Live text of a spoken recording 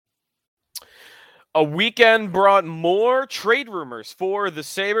A weekend brought more trade rumors for the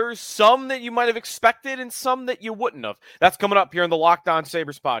Sabres, some that you might have expected and some that you wouldn't have. That's coming up here on the Locked On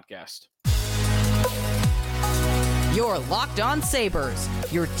Sabres podcast. Your Locked On Sabres,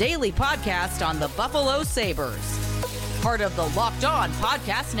 your daily podcast on the Buffalo Sabres. Part of the Locked On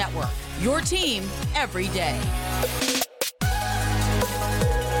Podcast Network, your team every day.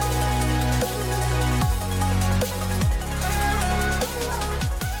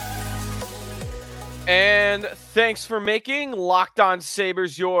 And thanks for making Locked On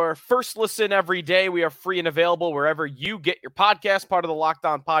Sabres your first listen every day. We are free and available wherever you get your podcast, part of the Locked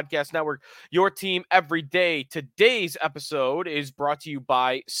On Podcast Network, your team every day. Today's episode is brought to you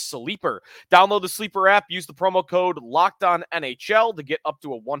by Sleeper. Download the Sleeper app, use the promo code LOCKEDONNHL to get up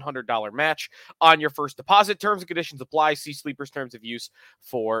to a $100 match on your first deposit. Terms and conditions apply. See Sleeper's terms of use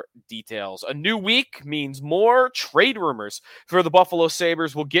for details. A new week means more trade rumors for the Buffalo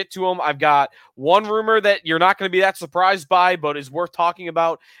Sabres. We'll get to them. I've got one rumor that you're not going to be that surprised by, but is worth talking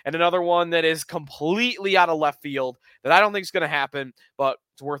about, and another one that is completely out of left field that I don't think is going to happen, but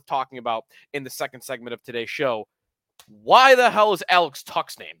it's worth talking about in the second segment of today's show. Why the hell is Alex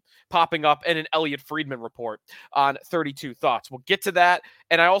Tuch's name popping up in an Elliot Friedman report on 32 Thoughts? We'll get to that,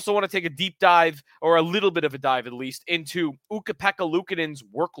 and I also want to take a deep dive, or a little bit of a dive at least, into Ukko-Pekka Luukkonen's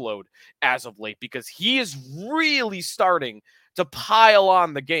workload as of late, because he is really starting to pile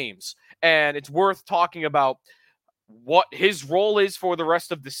on the games. And it's worth talking about what his role is for the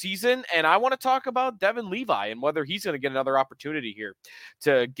rest of the season. And I want to talk about Devin Levi and whether he's going to get another opportunity here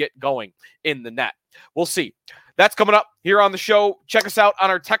to get going in the net. We'll see. That's coming up here on the show. Check us out on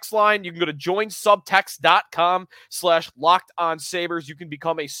our text line. You can go to joinsubtext.com/LockedOnSabres. You can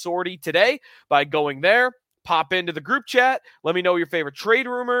become a sortie today by going there. Pop into the group chat. Let me know your favorite trade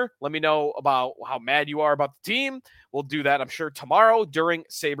rumor. Let me know about how mad you are about the team. We'll do that, I'm sure, tomorrow during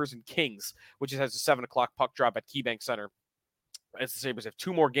Sabres and Kings, which has a 7 o'clock puck drop at KeyBank Center, as the Sabres have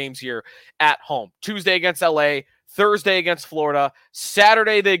two more games here at home. Tuesday against LA, Thursday against Florida,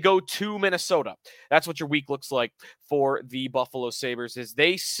 Saturday they go to Minnesota. That's what your week looks like for the Buffalo Sabres, as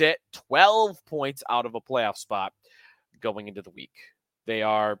they sit 12 points out of a playoff spot going into the week. They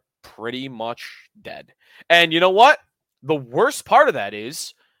are pretty much dead. And you know what? The worst part of that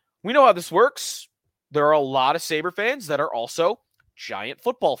is, we know how this works. There are a lot of Sabre fans that are also giant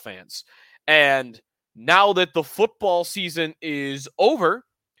football fans. And now that the football season is over,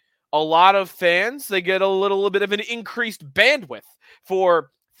 a lot of fans, they get a little bit of an increased bandwidth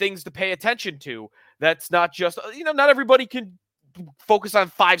for things to pay attention to. That's not just, not everybody can focus on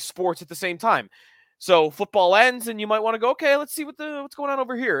 5 sports at the same time. So football ends, and you might want to go, okay, let's see what's going on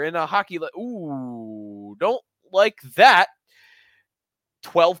over here. In hockey, ooh, don't like that.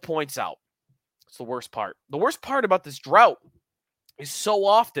 12 points out. It's the worst part. The worst part about this drought is so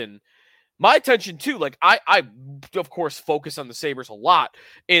often my attention too. Like I of course focus on the Sabres a lot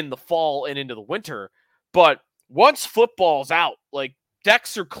in the fall and into the winter, but once football's out, like,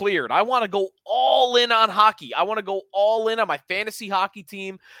 decks are cleared, I want to go all in on hockey. I want to go all in on my fantasy hockey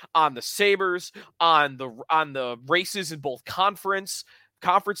team, on the Sabres, on the races in both conferences,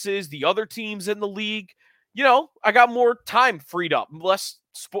 the other teams in the league. I got more time freed up, less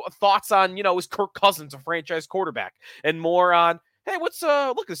thoughts on, is Kirk Cousins a franchise quarterback, and more on, hey, look,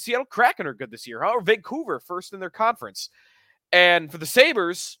 the Seattle Kraken are good this year, huh? Or Vancouver first in their conference. And for the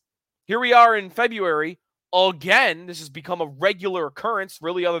Sabres, here we are in February. Again, this has become a regular occurrence,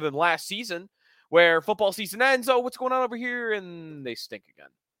 really, other than last season, where football season ends. Oh, what's going on over here? And they stink again.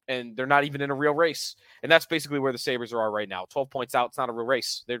 And they're not even in a real race. And that's basically where the Sabres are right now. 12 points out. It's not a real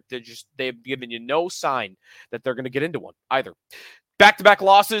race. They've given you no sign that they're going to get into one either. Back-to-back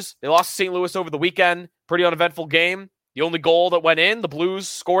losses. They lost to St. Louis over the weekend. Pretty uneventful game. The only goal that went in, the Blues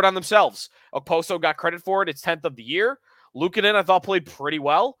scored on themselves. Okposo got credit for it. It's 10th of the year. Luukkonen, I thought, played pretty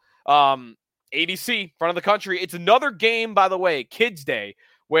well. ABC, front of the country. It's another game, by the way, Kids Day,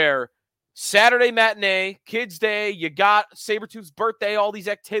 where Saturday matinee, Kids Day, you got Sabretooth's birthday, all these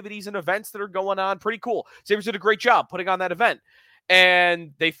activities and events that are going on. Pretty cool. Sabres did a great job putting on that event.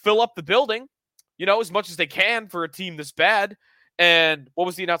 And they fill up the building, as much as they can for a team this bad. And what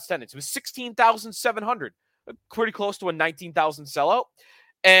was the announced attendance? It was 16,700, pretty close to a 19,000 sellout.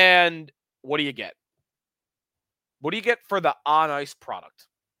 And what do you get? What do you get for the on-ice product?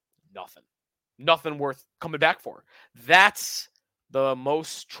 Nothing worth coming back for. That's the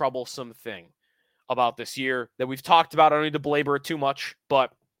most troublesome thing about this year that we've talked about. I don't need to belabor it too much,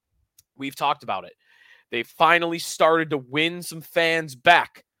 but we've talked about it. They finally started to win some fans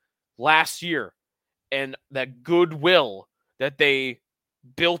back last year, and that goodwill that they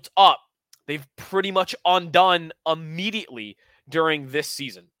built up, they've pretty much undone immediately during this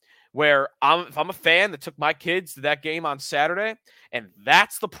season. where if I'm a fan that took my kids to that game on Saturday, and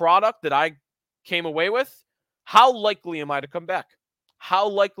that's the product that I came away with, how likely am I to come back? How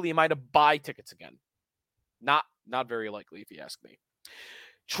likely am I to buy tickets again? Not very likely, if you ask me.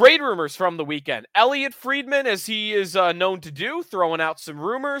 Trade rumors from the weekend. Elliot Friedman, as he is known to do, throwing out some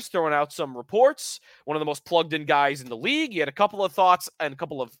rumors, throwing out some reports. One of the most plugged-in guys in the league. He had a couple of thoughts and a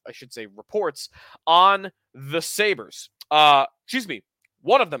couple of, I should say, reports on the Sabres. One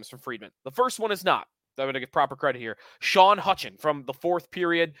of them is from Friedman. The first one is not. I'm going to give proper credit here. Sean Hutchin from the Fourth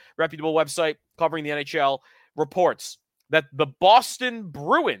Period, reputable website covering the NHL, reports that the Boston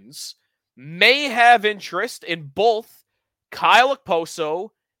Bruins may have interest in both Kyle Okposo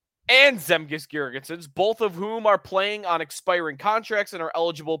and Zemgus Girgensons, both of whom are playing on expiring contracts and are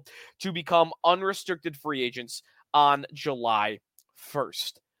eligible to become unrestricted free agents on July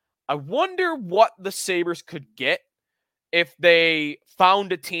 1st. I wonder what the Sabres could get if they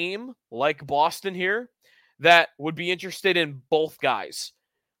found a team like Boston here that would be interested in both guys.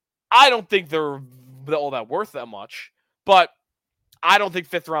 I don't think they're all that worth that much, but I don't think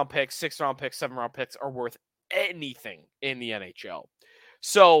 5th-round picks, 6th-round picks, 7th-round picks are worth anything in the NHL.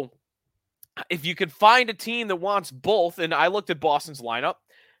 So if you could find a team that wants both, and I looked at Boston's lineup,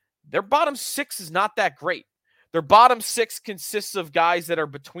 their bottom 6 is not that great. Their bottom 6 consists of guys that are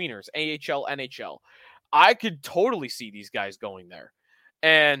betweeners, AHL, NHL. I could totally see these guys going there.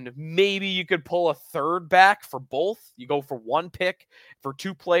 And maybe you could pull a third back for both. You go for 1 pick for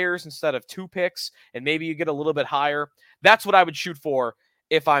 2 players instead of 2 picks, and maybe you get a little bit higher. That's what I would shoot for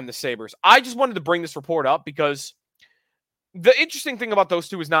if I'm the Sabres. I just wanted to bring this report up because the interesting thing about those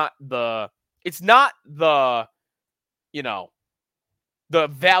two is not the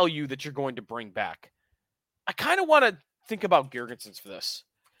value that you're going to bring back. I kind of want to think about Girgensons for this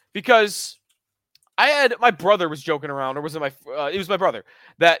because my brother was joking around, or was it it was my brother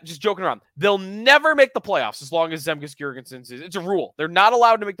that just joking around. They'll never make the playoffs as long as Zemgus Girgensons is. It's a rule. They're not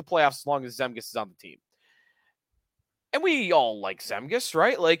allowed to make the playoffs as long as Zemgus is on the team. And we all like Zemgus,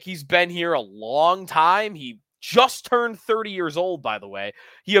 right? Like, he's been here a long time. He just turned 30 years old, by the way.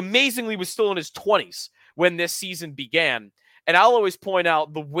 He amazingly was still in his 20s when this season began. And I'll always point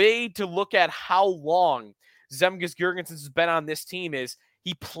out the way to look at how long Zemgus Girgensons has been on this team is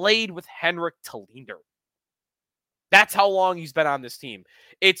he played with Henrik Tallinder. That's how long he's been on this team.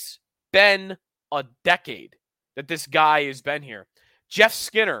 It's been a decade that this guy has been here. Jeff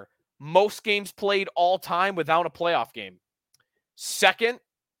Skinner, most games played all time without a playoff game. Second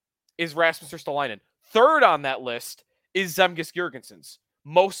is Rasmus Ristolainen. Third on that list is Zemgus Girgensons.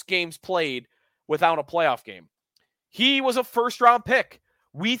 Most games played without a playoff game. He was a first-round pick.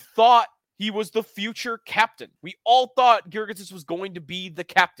 We thought he was the future captain. We all thought Girgensons was going to be the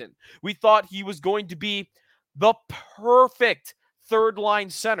captain. We thought he was going to be the perfect third-line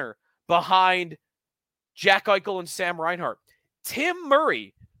center behind Jack Eichel and Sam Reinhart. Tim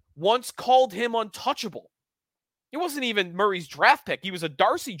Murray once called him untouchable. It wasn't even Murray's draft pick. He was a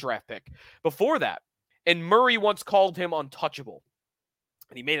Darcy draft pick before that. And Murray once called him untouchable.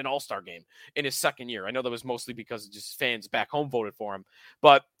 And he made an all-star game in his second year. I know that was mostly because just fans back home voted for him.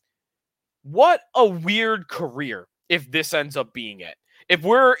 But what a weird career if this ends up being it. If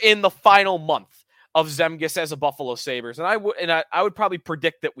we're in the final month of Zemgus as a Buffalo Sabres, and I would probably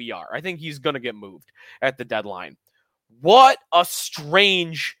predict that we are. I think he's going to get moved at the deadline. What a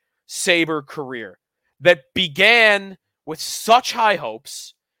strange Sabre career that began with such high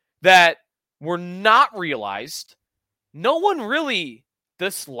hopes that were not realized. No one really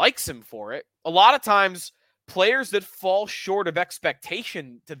dislikes him for it. A lot of times, players that fall short of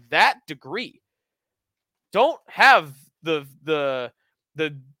expectation to that degree don't have the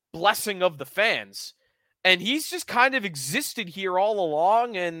blessing of the fans. And he's just kind of existed here all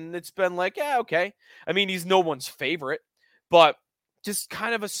along, and it's been like, yeah, okay. I mean, he's no one's favorite, but just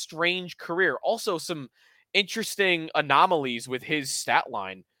kind of a strange career. Also, some interesting anomalies with his stat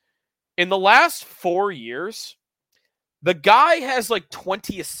line. In the last 4 years, the guy has like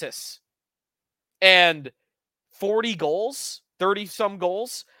 20 assists and 40 goals, 30-some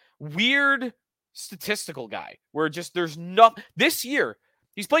goals. Weird statistical guy where just there's nothing. This year,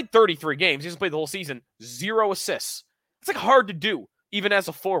 he's played 33 games. He hasn't played the whole season. 0 assists. It's like hard to do, even as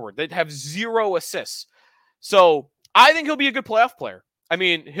a forward. They'd have 0 assists. So I think he'll be a good playoff player. I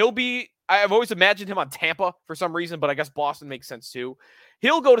mean, I've always imagined him on Tampa for some reason, but I guess Boston makes sense too.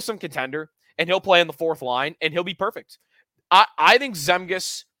 He'll go to some contender, and he'll play on the fourth line, and he'll be perfect. I think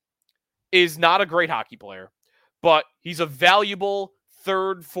Zemgus is not a great hockey player, but he's a valuable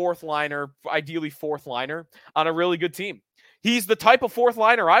third, fourth liner, ideally fourth liner on a really good team. He's the type of fourth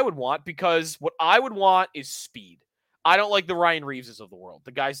liner I would want because what I would want is speed. I don't like the Ryan Reeveses of the world,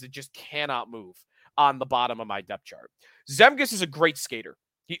 the guys that just cannot move on the bottom of my depth chart. Zemgus is a great skater.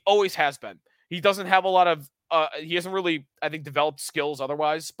 He always has been. He doesn't have a lot of, he hasn't really, I think, developed skills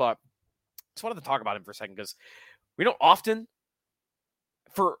otherwise, but I just wanted to talk about him for a second because we don't often,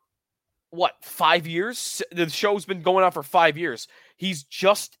 for 5 years? The show's been going on for 5 years. He's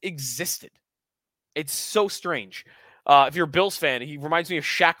just existed. It's so strange. If you're a Bills fan, he reminds me of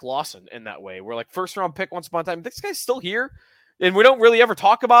Shaq Lawson in that way. We're like, first round pick once upon a time. This guy's still here, and we don't really ever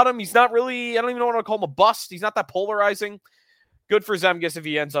talk about him. He's not really, I don't even know what to call him, a bust. He's not that polarizing. Good for Zemgus if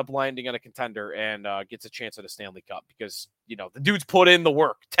he ends up landing on a contender and gets a chance at a Stanley Cup because, the dude's put in the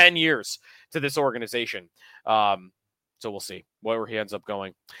work, 10 years to this organization. So we'll see where he ends up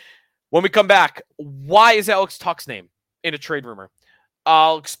going. When we come back, why is Alex Tuch's name in a trade rumor?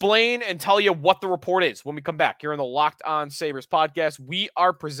 I'll explain and tell you what the report is when we come back here on the Locked On Sabres podcast. We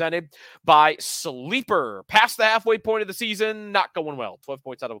are presented by Sleeper. Past the halfway point of the season, not going well. 12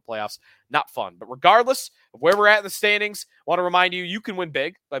 points out of the playoffs, not fun. But regardless of where we're at in the standings, I want to remind you can win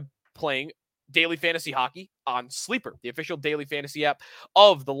big by playing daily fantasy hockey on Sleeper, the official daily fantasy app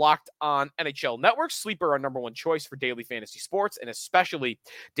of the Locked On NHL Network. Sleeper, our number one choice for daily fantasy sports, and especially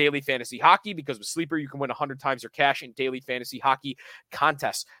daily fantasy hockey, because with Sleeper, you can win 100 times your cash in daily fantasy hockey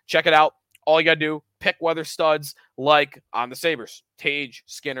contests. Check it out. All you got to do, pick weather studs like on the Sabres. Tage,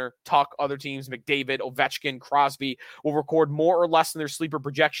 Skinner, Tuch, other teams, McDavid, Ovechkin, Crosby will record more or less than their sleeper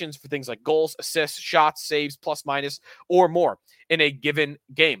projections for things like goals, assists, shots, saves, plus, minus, or more in a given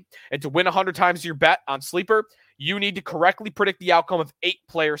game. And to win 100 times your bet on Sleeper, you need to correctly predict the outcome of 8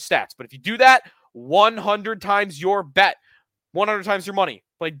 player stats. But if you do that, 100 times your bet, 100 times your money.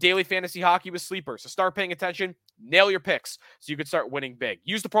 Play daily fantasy hockey with Sleeper. So start paying attention. Nail your picks so you can start winning big.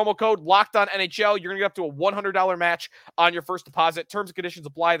 Use the promo code LOCKEDONNHL. You're going to get up to a $100 match on your first deposit. Terms and conditions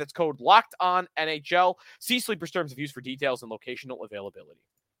apply. That's code LOCKEDONNHL. See Sleeper's terms of use for details and locational availability.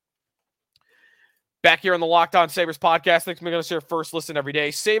 Back here on the Locked On Sabres podcast. Thanks for making us your first listen every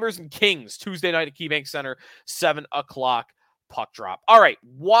day. Sabres and Kings, Tuesday night at KeyBank Center, 7 o'clock puck drop. All right,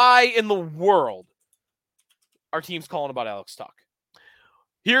 why in the world are teams calling about Alex Tuch?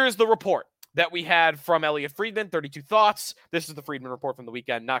 Here's the report that we had from Elliot Friedman, 32 Thoughts. This is the Friedman report from the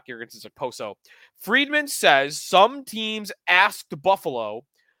weekend, not Girgensons or Poso. Friedman says some teams asked Buffalo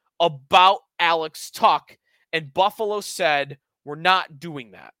about Alex Tuch, and Buffalo said, we're not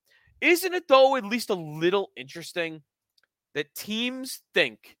doing that. Isn't it, though, at least a little interesting that teams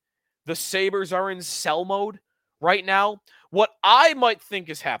think the Sabres are in sell mode right now? What I might think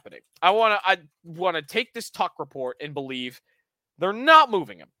is happening, I want to take this Tuch report and believe they're not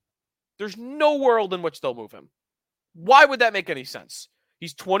moving him. There's no world in which they'll move him. Why would that make any sense?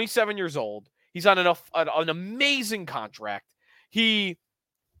 He's 27 years old. He's on an amazing contract. He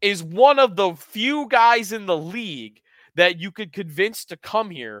is one of the few guys in the league that you could convince to come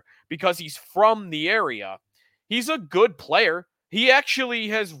here because he's from the area. He's a good player. He actually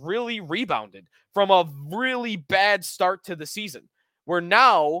has really rebounded from a really bad start to the season, where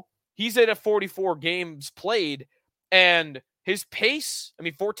now he's at 44 games played, and his pace,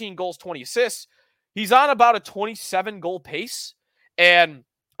 14 goals, 20 assists. He's on about a 27-goal pace and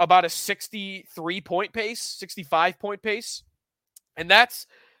about a 63-point pace, 65-point pace. And that's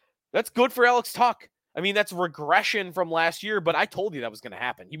good for Alex Tuch. That's regression from last year, but I told you that was going to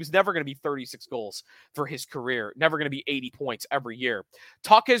happen. He was never going to be 36 goals for his career, never going to be 80 points every year.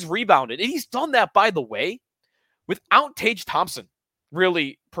 Tuch has rebounded, and he's done that, by the way, without Tage Thompson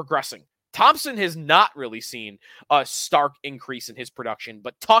really progressing. Thompson has not really seen a stark increase in his production,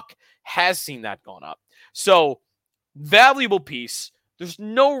 but Tuch has seen that gone up. So, valuable piece. There's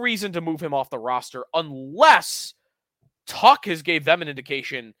no reason to move him off the roster unless Tuch has gave them an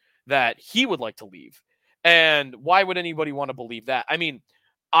indication that he would like to leave. And why would anybody want to believe that?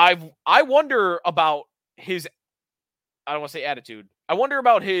 I wonder about his, I don't want to say attitude. I wonder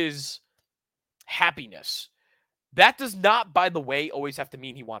about his happiness. That does not, by the way, always have to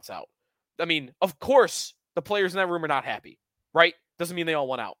mean he wants out. Of course, the players in that room are not happy, right? Doesn't mean they all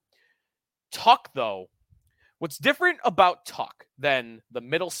want out. Tuch, though, what's different about Tuch than the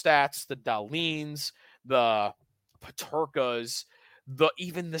middle stats, the Dahlins, the Paterkas,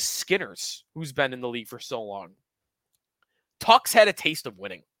 even the Skinners, who's been in the league for so long. Tuch's had a taste of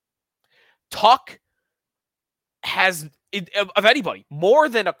winning. Tuch has, of anybody, more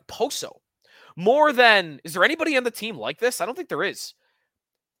than a Poso, is there anybody on the team like this? I don't think there is.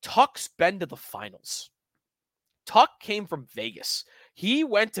 Tuch's been to the finals. Tuch came from Vegas. He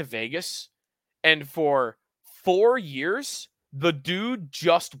went to Vegas, and for 4 years, the dude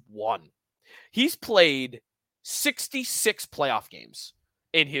just won. He's played 66 playoff games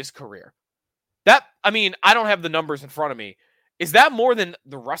in his career. I don't have the numbers in front of me. Is that more than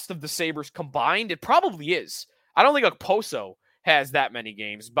the rest of the Sabres combined? It probably is. I don't think Okposo has that many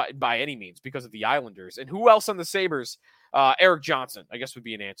games by any means because of the Islanders. And who else on the Sabres? Eric Johnson, I guess, would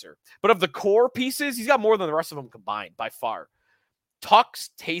be an answer. But of the core pieces, he's got more than the rest of them combined by far. Tuch's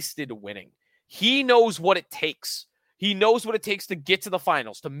tasted winning. He knows what it takes. He knows what it takes to get to the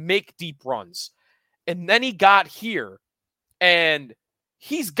finals, to make deep runs. And then he got here, and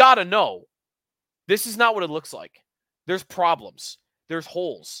he's got to know this is not what it looks like. There's problems. There's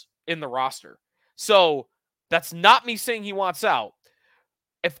holes in the roster. So that's not me saying he wants out.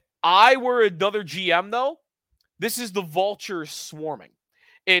 If I were another GM, though, this is the vultures swarming.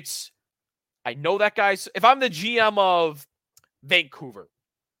 I know that guy's, if I'm the GM of Vancouver,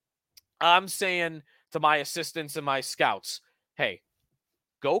 I'm saying to my assistants and my scouts, hey,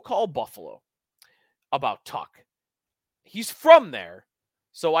 go call Buffalo about Tuch. He's from there,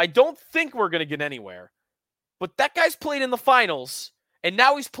 so I don't think we're going to get anywhere. But that guy's played in the finals, and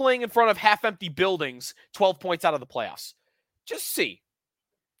now he's playing in front of half-empty buildings, 12 points out of the playoffs. Just see.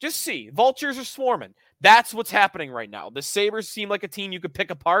 Vultures are swarming. That's what's happening right now. The Sabres seem like a team you could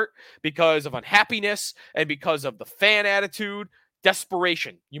pick apart because of unhappiness and because of the fan attitude,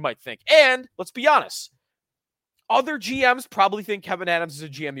 desperation, you might think. And let's be honest, other GMs probably think Kevin Adams is a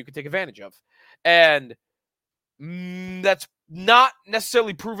GM you could take advantage of. And that's not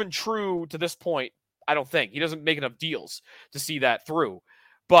necessarily proven true to this point, I don't think. He doesn't make enough deals to see that through.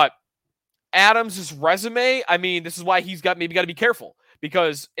 But Adams' resume, this is why he's got to be careful.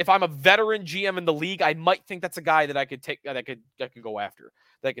 Because if I'm a veteran GM in the league, I might think that's a guy that I could take, that I could go after,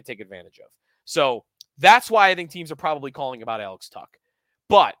 that I could take advantage of. So that's why I think teams are probably calling about Alex Tuch.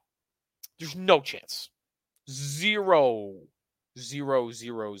 But there's no chance.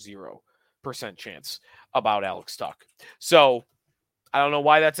 0.000% chance about Alex Tuch. So I don't know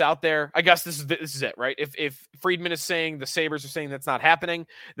why that's out there. I guess this is it, right? If Friedman is saying the Sabres are saying that's not happening,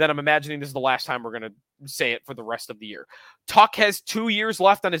 then I'm imagining this is the last time we're going to say it for the rest of the year. Tuch has 2 years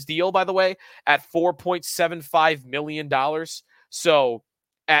left on his deal, by the way, at $4.75 million. So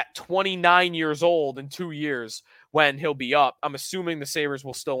at 29 years old in 2 years when he'll be up, I'm assuming the Sabres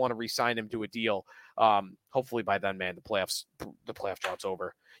will still want to re-sign him to a deal. Hopefully by then, man, the playoff drought's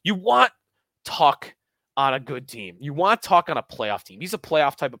over. You want Tuch on a good team. You want Tuch on a playoff team. He's a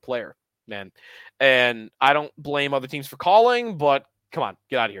playoff type of player, man. And I don't blame other teams for calling, but come on,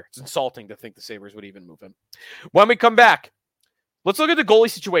 get out of here. It's insulting to think the Sabres would even move him. When we come back, let's look at the goalie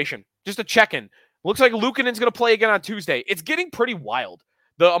situation. Just a check-in. Looks like Luukkonen's going to play again on Tuesday. It's getting pretty wild,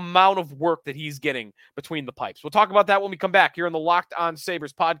 the amount of work that he's getting between the pipes. We'll talk about that when we come back here on the Locked On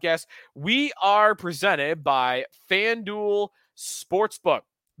Sabres podcast. We are presented by FanDuel Sportsbook.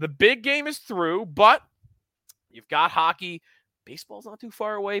 The big game is through, but you've got hockey. Baseball's not too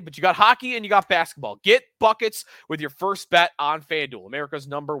far away, but you got hockey and you got basketball. Get buckets with your first bet on FanDuel, America's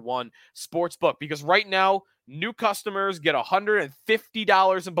 #1 sports book. Because right now, new customers get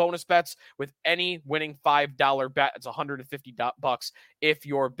 $150 in bonus bets with any winning $5 bet. It's $150 if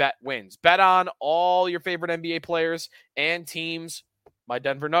your bet wins. Bet on all your favorite NBA players and teams. My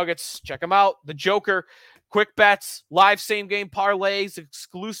Denver Nuggets, check them out. The Joker. Quick bets, live same-game parlays,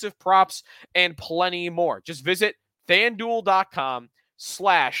 exclusive props, and plenty more. Just visit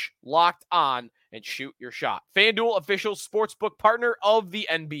FanDuel.com/locked-on and shoot your shot. FanDuel, official sportsbook partner of the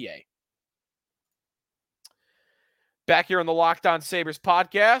NBA. Back here on the Locked On Sabres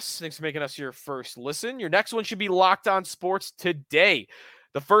podcast. Thanks for making us your first listen. Your next one should be Locked On Sports Today,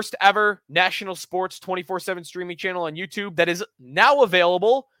 the first ever national sports 24/7 streaming channel on YouTube that is now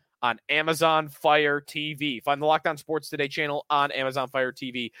available on Amazon Fire TV. Find the Locked On Sports Today channel on Amazon Fire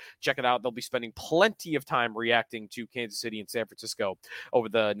TV. Check it out. They'll be spending plenty of time reacting to Kansas City and San Francisco over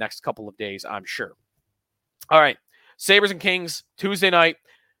the next couple of days, I'm sure. All right. Sabres and Kings, Tuesday night.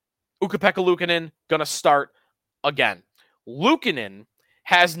 Ukko-Pekka Luukkonen going to start again. Luukkonen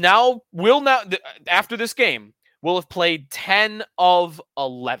will now, after this game, will have played 10 of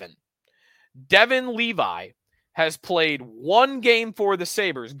 11. Devin Levi has played one game for the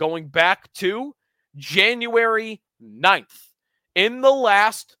Sabres going back to January 9th. In the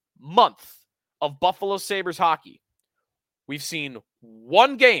last month of Buffalo Sabres hockey, we've seen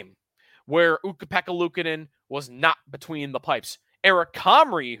one game where Ukko-Pekka Luukkonen was not between the pipes. Eric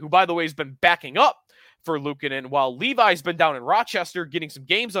Comrie, who, by the way, has been backing up for Luukkonen while Levi's been down in Rochester getting some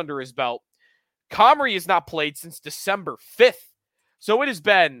games under his belt, Comrie has not played since December 5th. So it has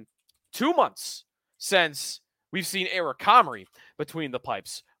been 2 months since we've seen Eric Comrie between the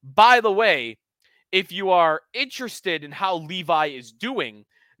pipes. By the way, if you are interested in how Levi is doing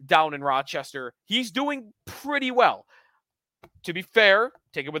down in Rochester, he's doing pretty well. To be fair,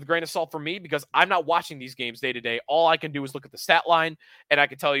 take it with a grain of salt from me because I'm not watching these games day to day. All I can do is look at the stat line, and I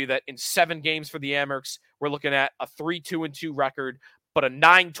can tell you that in 7 games for the Amherst, we're looking at a 3-2-2 record, but a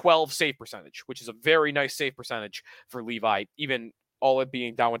 9-12 save percentage, which is a very nice save percentage for Levi, even all it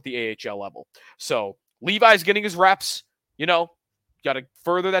being down at the AHL level. So Levi's getting his reps, got to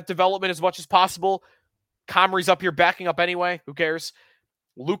further that development as much as possible. Comrie's up here backing up anyway. Who cares?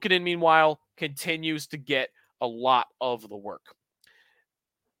 Luukkonen, meanwhile, continues to get a lot of the work.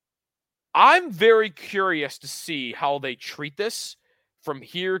 I'm very curious to see how they treat this from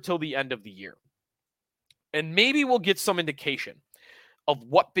here till the end of the year. And maybe we'll get some indication of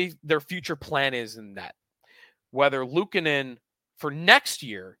what their future plan is in that. Whether Luukkonen for next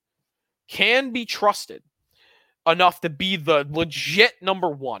year can be trusted enough to be the legit number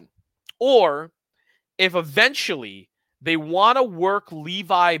one. Or if eventually they want to work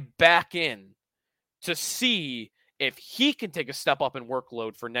Levi back in to see if he can take a step up in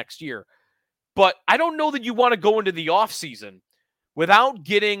workload for next year. But I don't know that you want to go into the offseason without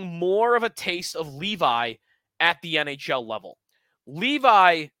getting more of a taste of Levi at the NHL level.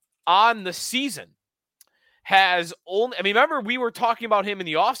 Levi on the season has only, remember we were talking about him in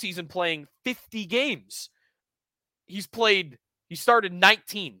the offseason playing 50 games. He started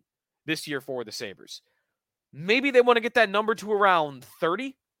 19 this year for the Sabres. Maybe they want to get that number to around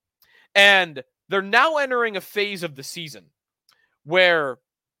 30. And they're now entering a phase of the season where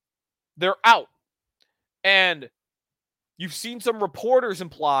they're out. And you've seen some reporters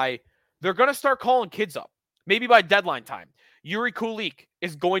imply they're going to start calling kids up. Maybe by deadline time. Yuri Kulik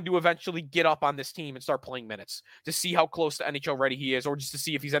is going to eventually get up on this team and start playing minutes to see how close to NHL ready he is, or just to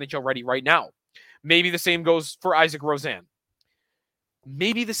see if he's NHL ready right now. Maybe the same goes for Isaac Rozan.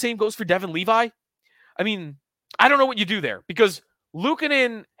 Maybe the same goes for Devin Levi. I don't know what you do there because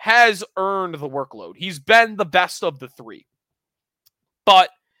Luukkonen has earned the workload. He's been the best of the three.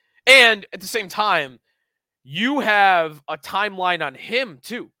 And at the same time, you have a timeline on him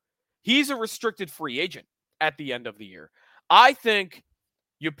too. He's a restricted free agent at the end of the year. I think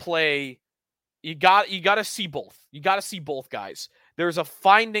you got to see both. You got to see both guys. There's a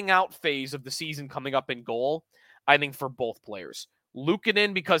finding out phase of the season coming up in goal, I think, for both players.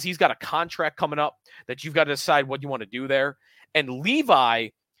 Luukkonen, because he's got a contract coming up that you've got to decide what you want to do there. And Levi,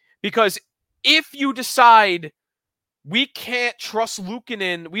 because if you decide we can't trust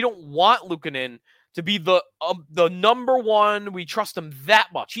Luukkonen, we don't want Luukkonen to be the number one, we trust him that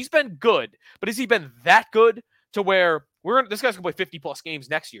much. He's been good, but has he been that good to where this guy's going to play 50-plus games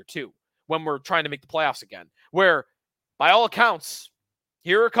next year, too, when we're trying to make the playoffs again, where, by all accounts,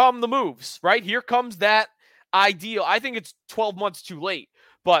 here come the moves, right? Here comes that ideal. I think it's 12 months too late,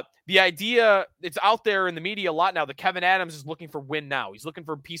 but the idea, it's out there in the media a lot now that Kevin Adams is looking for win now. He's looking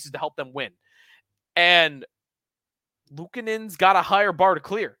for pieces to help them win. And Luukkonen's got a higher bar to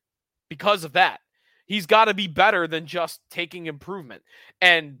clear because of that. He's got to be better than just taking improvement.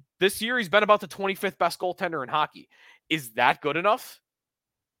 And this year, he's been about the 25th best goaltender in hockey. Is that good enough?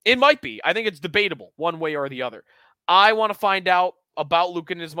 It might be. I think it's debatable one way or the other. I want to find out about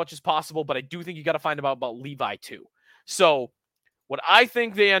Luukkonen as much as possible, but I do think you got to find out about Levi too. So what I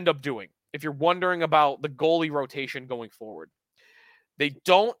think they end up doing, if you're wondering about the goalie rotation going forward, they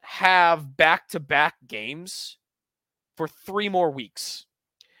don't have back-to-back games for 3 more weeks.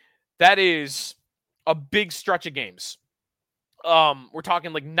 That is a big stretch of games. We're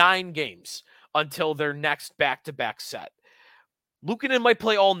talking like 9 games until their next back-to-back set. Luukkonen might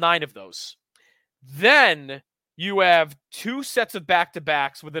play all 9 of those. Then you have 2 sets of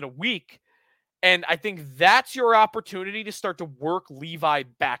back-to-backs within a week, and I think that's your opportunity to start to work Levi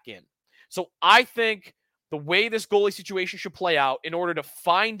back in. So I think the way this goalie situation should play out in order to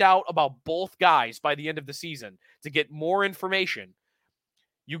find out about both guys by the end of the season, to get more information,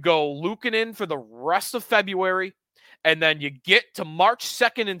 you go Luukkonen for the rest of February, and then you get to March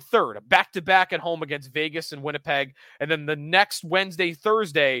 2nd and 3rd, a back-to-back at home against Vegas and Winnipeg, and then the next Wednesday,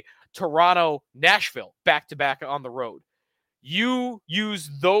 Thursday, Toronto, Nashville, back-to-back on the road. You use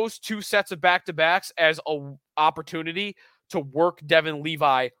those 2 sets of back-to-backs as an opportunity to work Devin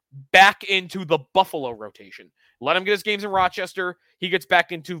Levi back into the Buffalo rotation. Let him get his games in Rochester. He gets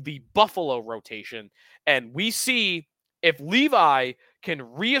back into the Buffalo rotation, and we see if Levi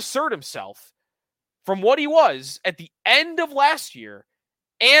can reassert himself from what he was at the end of last year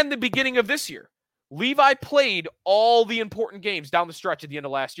and the beginning of this year. Levi played all the important games down the stretch at the end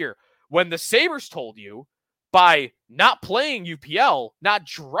of last year. When the Sabres told you by not playing UPL, not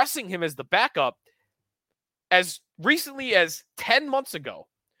dressing him as the backup, as recently as 10 months ago,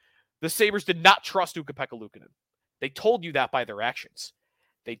 the Sabres did not trust Ukko-Pekka Luukkonen. They told you that by their actions.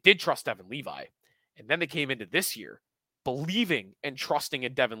 They did trust Devin Levi. And then they came into this year believing and trusting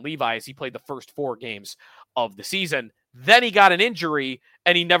in Devin Levi as he played the first 4 games of the season. Then he got an injury,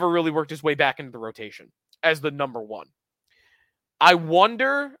 and he never really worked his way back into the rotation as the number 1. I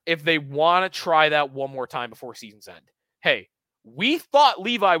wonder if they want to try that one more time before season's end. Hey, we thought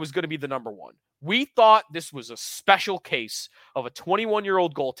Levi was going to be the number 1. We thought this was a special case of a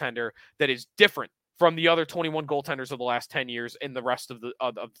 21-year-old goaltender that is different from the other 21 goaltenders of the last 10 years in the rest of the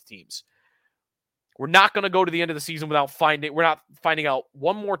teams. We're not going to go to the end of the season without finding out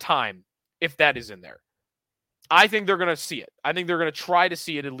one more time if that is in there. I think they're going to see it. I think they're going to try to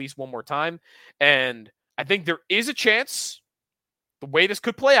see it at least one more time. And I think there is a chance, the way this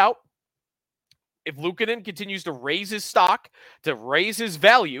could play out, if Luukkonen continues to raise his stock, to raise his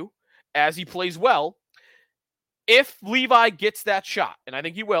value as he plays well, if Levi gets that shot, and I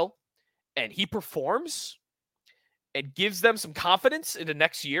think he will, and he performs and gives them some confidence into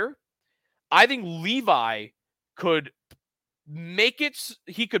next year, I think Levi could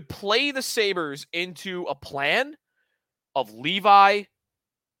he could play the Sabres into a plan of Levi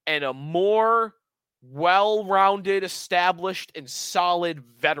and a more well-rounded, established, and solid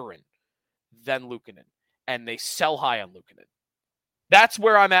veteran than Luukkonen. And they sell high on Luukkonen. That's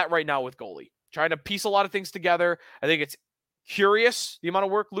where I'm at right now with goalie. Trying to piece a lot of things together. I think it's curious the amount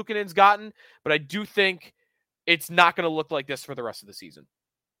of work Luukkonen's gotten, but I do think it's not going to look like this for the rest of the season.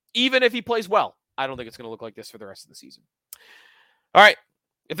 Even if he plays well, I don't think it's going to look like this for the rest of the season. All right.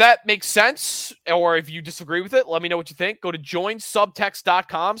 If that makes sense, or if you disagree with it, let me know what you think. Go to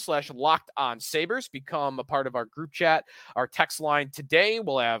joinsubtext.com/LockedOnSabres. Become a part of our group chat, our text line today.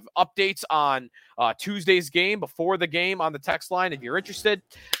 We'll have updates on Tuesday's game before the game on the text line if you're interested.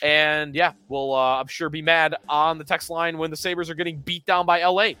 And yeah, we'll, I'm sure, be mad on the text line when the Sabres are getting beat down by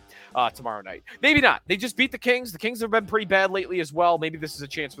LA tomorrow night. Maybe not. They just beat the Kings. The Kings have been pretty bad lately as well. Maybe this is a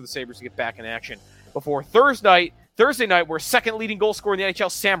chance for the Sabres to get back in action before Thursday night, where second leading goal scorer in the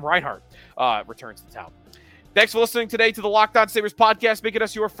NHL, Sam Reinhart, returns to town. Thanks for listening today to the Locked On Sabres podcast, making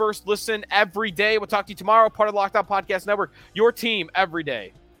us your first listen every day. We'll talk to you tomorrow, part of the Locked On Podcast Network, your team every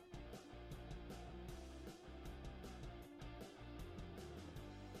day.